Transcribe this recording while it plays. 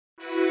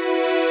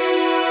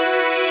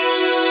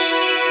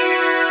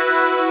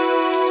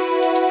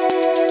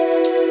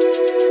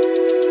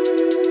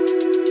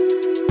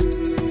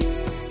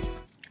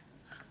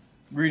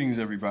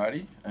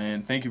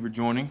and thank you for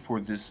joining for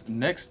this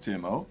next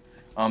demo.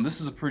 This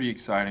is a pretty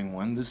exciting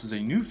one. This is a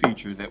new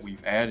feature that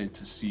we've added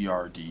to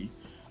CRD.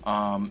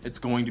 It's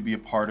going to be a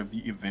part of the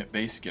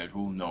event-based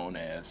schedule known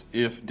as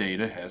if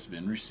data has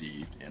been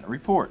received in a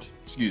report,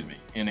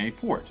 in a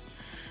port.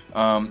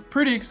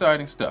 Pretty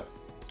exciting stuff.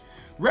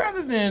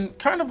 Rather than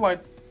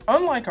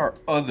unlike our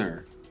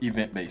other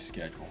event-based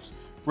schedules,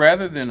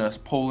 rather than us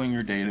polling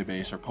your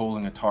database or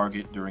polling a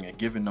target during a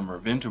given number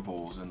of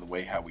intervals in the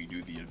way how we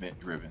do the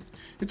event-driven,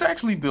 it's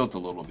actually built a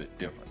little bit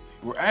differently.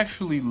 We're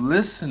actually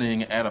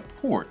listening at a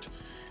port,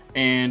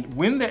 and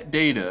when that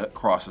data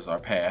crosses our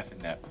path in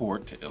that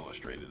port, to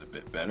illustrate it a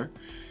bit better,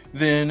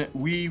 then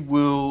we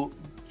will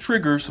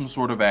trigger some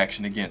sort of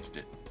action against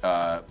it.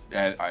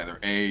 At either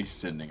A,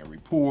 sending a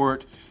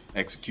report,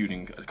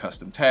 executing a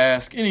custom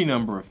task, any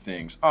number of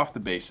things off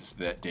the basis of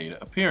that data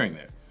appearing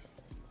there.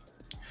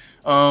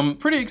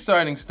 Pretty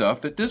exciting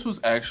stuff that this was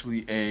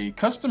actually a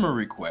customer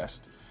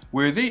request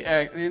where they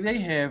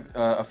have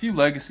a few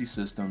legacy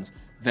systems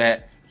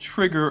that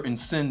trigger and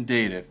send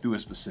data through a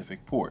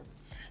specific port.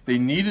 They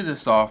needed a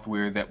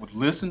software that would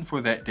listen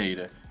for that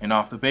data and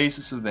off the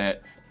basis of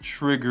that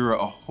trigger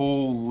a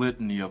whole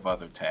litany of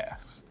other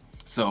tasks.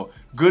 So,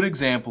 good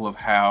example of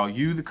how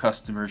you, the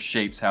customer,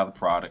 shapes how the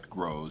product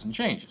grows and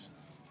changes.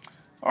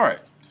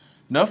 Alright,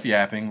 enough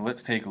yapping,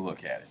 let's take a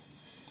look at it.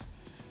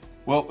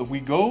 Well, if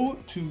we go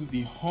to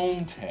the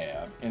Home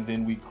tab and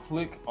then we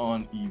click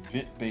on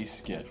Event-Based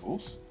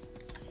Schedules,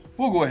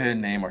 we'll go ahead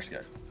and name our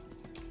schedule.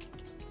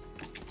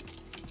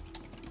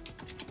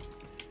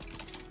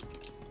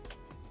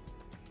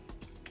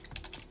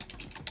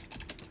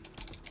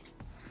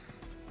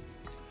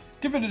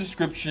 Give it a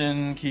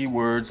description,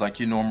 keywords like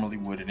you normally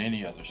would in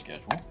any other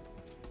schedule.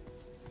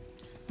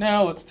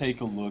 Now let's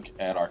take a look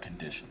at our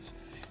conditions.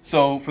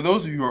 So for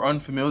those of you who are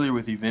unfamiliar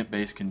with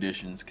event-based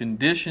conditions,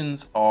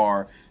 conditions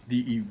are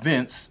the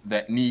events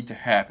that need to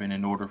happen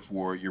in order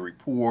for your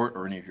report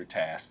or any of your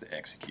tasks to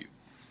execute.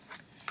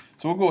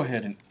 So we'll go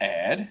ahead and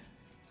add.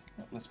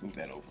 Let's move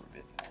that over a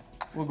bit.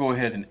 We'll go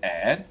ahead and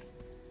add.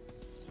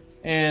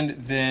 And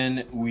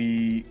then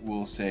we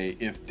will say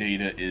if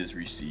data is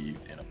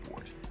received in a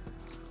port.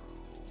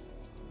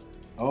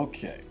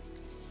 Okay.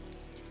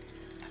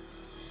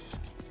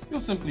 You'll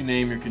simply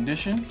name your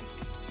condition.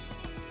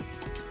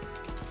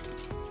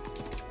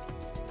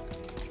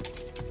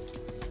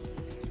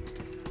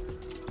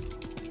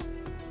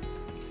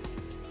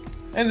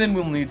 And then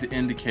we'll need to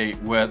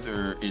indicate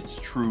whether it's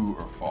true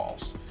or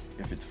false.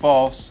 If it's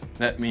false,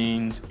 that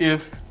means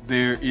if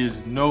there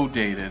is no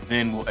data,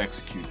 then we'll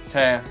execute the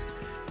task.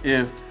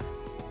 If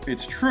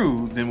it's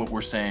true, then what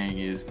we're saying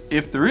is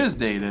if there is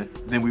data,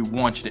 then we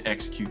want you to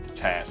execute the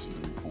tasks,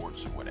 the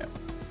reports, or whatever.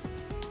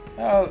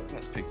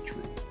 Let's pick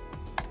true.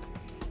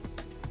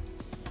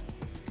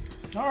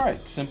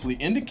 Alright, simply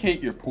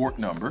indicate your port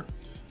number.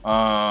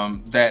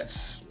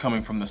 That's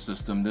coming from the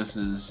system. This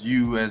is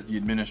you as the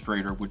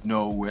administrator would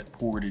know what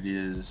port it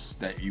is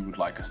that you would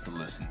like us to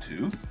listen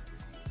to.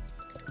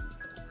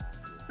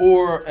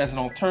 Or as an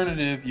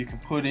alternative, you can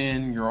put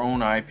in your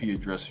own IP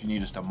address. If you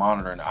need us to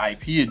monitor an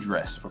IP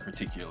address for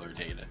particular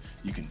data,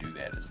 you can do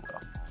that as well.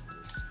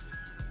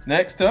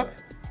 Next up,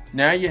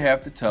 now you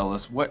have to tell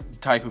us what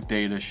type of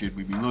data should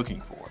we be looking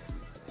for.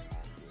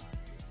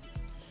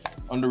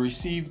 Under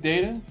received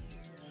data,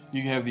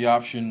 you have the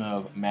option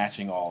of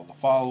matching all of the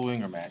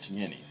following or matching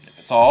any. If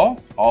it's all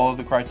of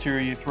the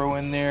criteria you throw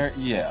in there,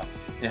 yeah,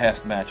 it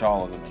has to match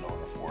all of them in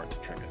order for it to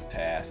trigger the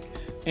task.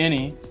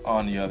 Any,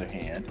 on the other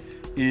hand,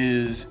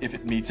 is if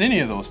it meets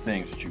any of those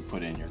things that you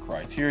put in your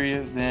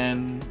criteria,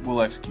 then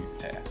we'll execute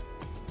the task.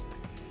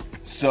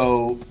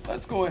 So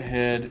let's go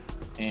ahead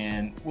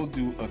and we'll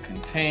do a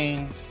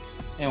contains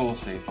and we'll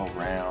say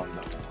around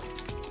the horn.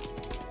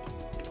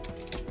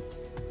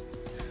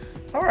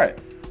 All right.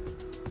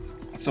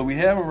 So we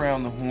have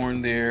around the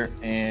horn there,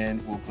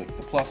 and we'll click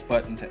the plus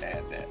button to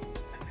add that.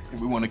 If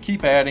we want to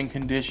keep adding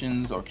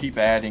conditions or keep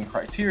adding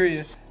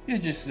criteria, you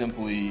just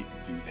simply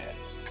do that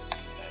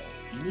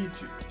as you need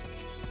to.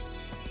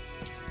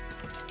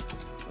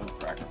 So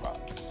cracker box.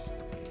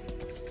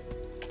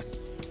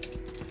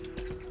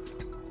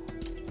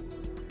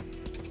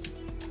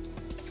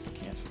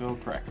 Can't spell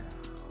cracker.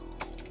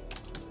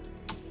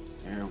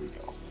 There we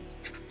go.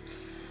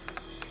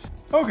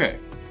 Okay.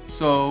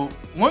 So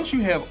once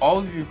you have all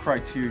of your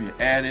criteria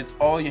added,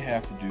 all you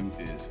have to do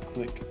is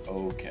click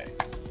OK.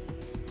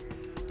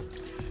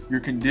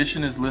 Your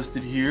condition is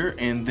listed here,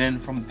 and then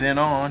from then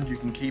on, you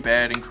can keep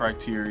adding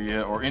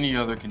criteria or any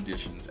other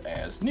conditions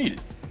as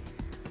needed.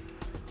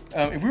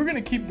 If we're going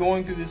to keep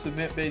going through this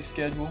event-based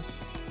schedule,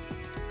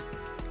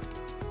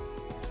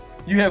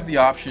 you have the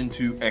option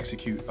to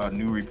execute a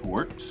new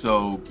report.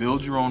 So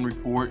build your own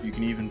report. You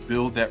can even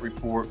build that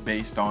report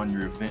based on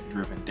your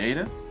event-driven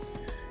data.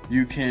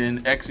 You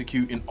can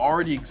execute an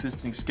already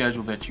existing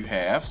schedule that you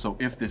have. So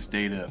if this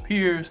data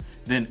appears,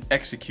 then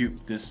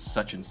execute this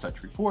such and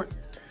such report.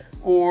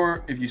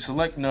 Or if you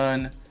select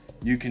none,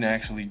 you can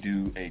actually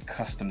do a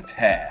custom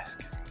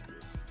task.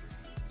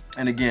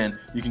 And again,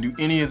 you can do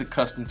any of the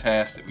custom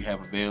tasks that we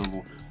have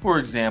available. For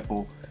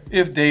example,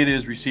 if data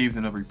is received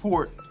in a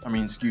report,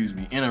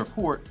 in a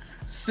report,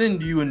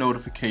 send you a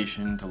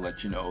notification to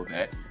let you know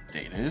that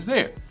data is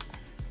there.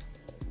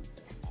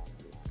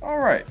 All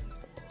right.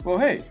 Well,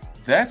 hey,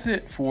 that's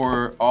it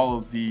for all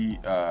of the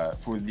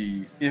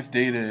if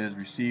data is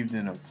received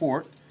in a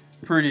report.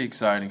 Pretty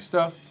exciting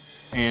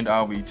stuff. And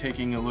I'll be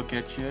taking a look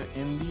at you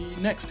in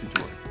the next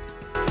tutorial.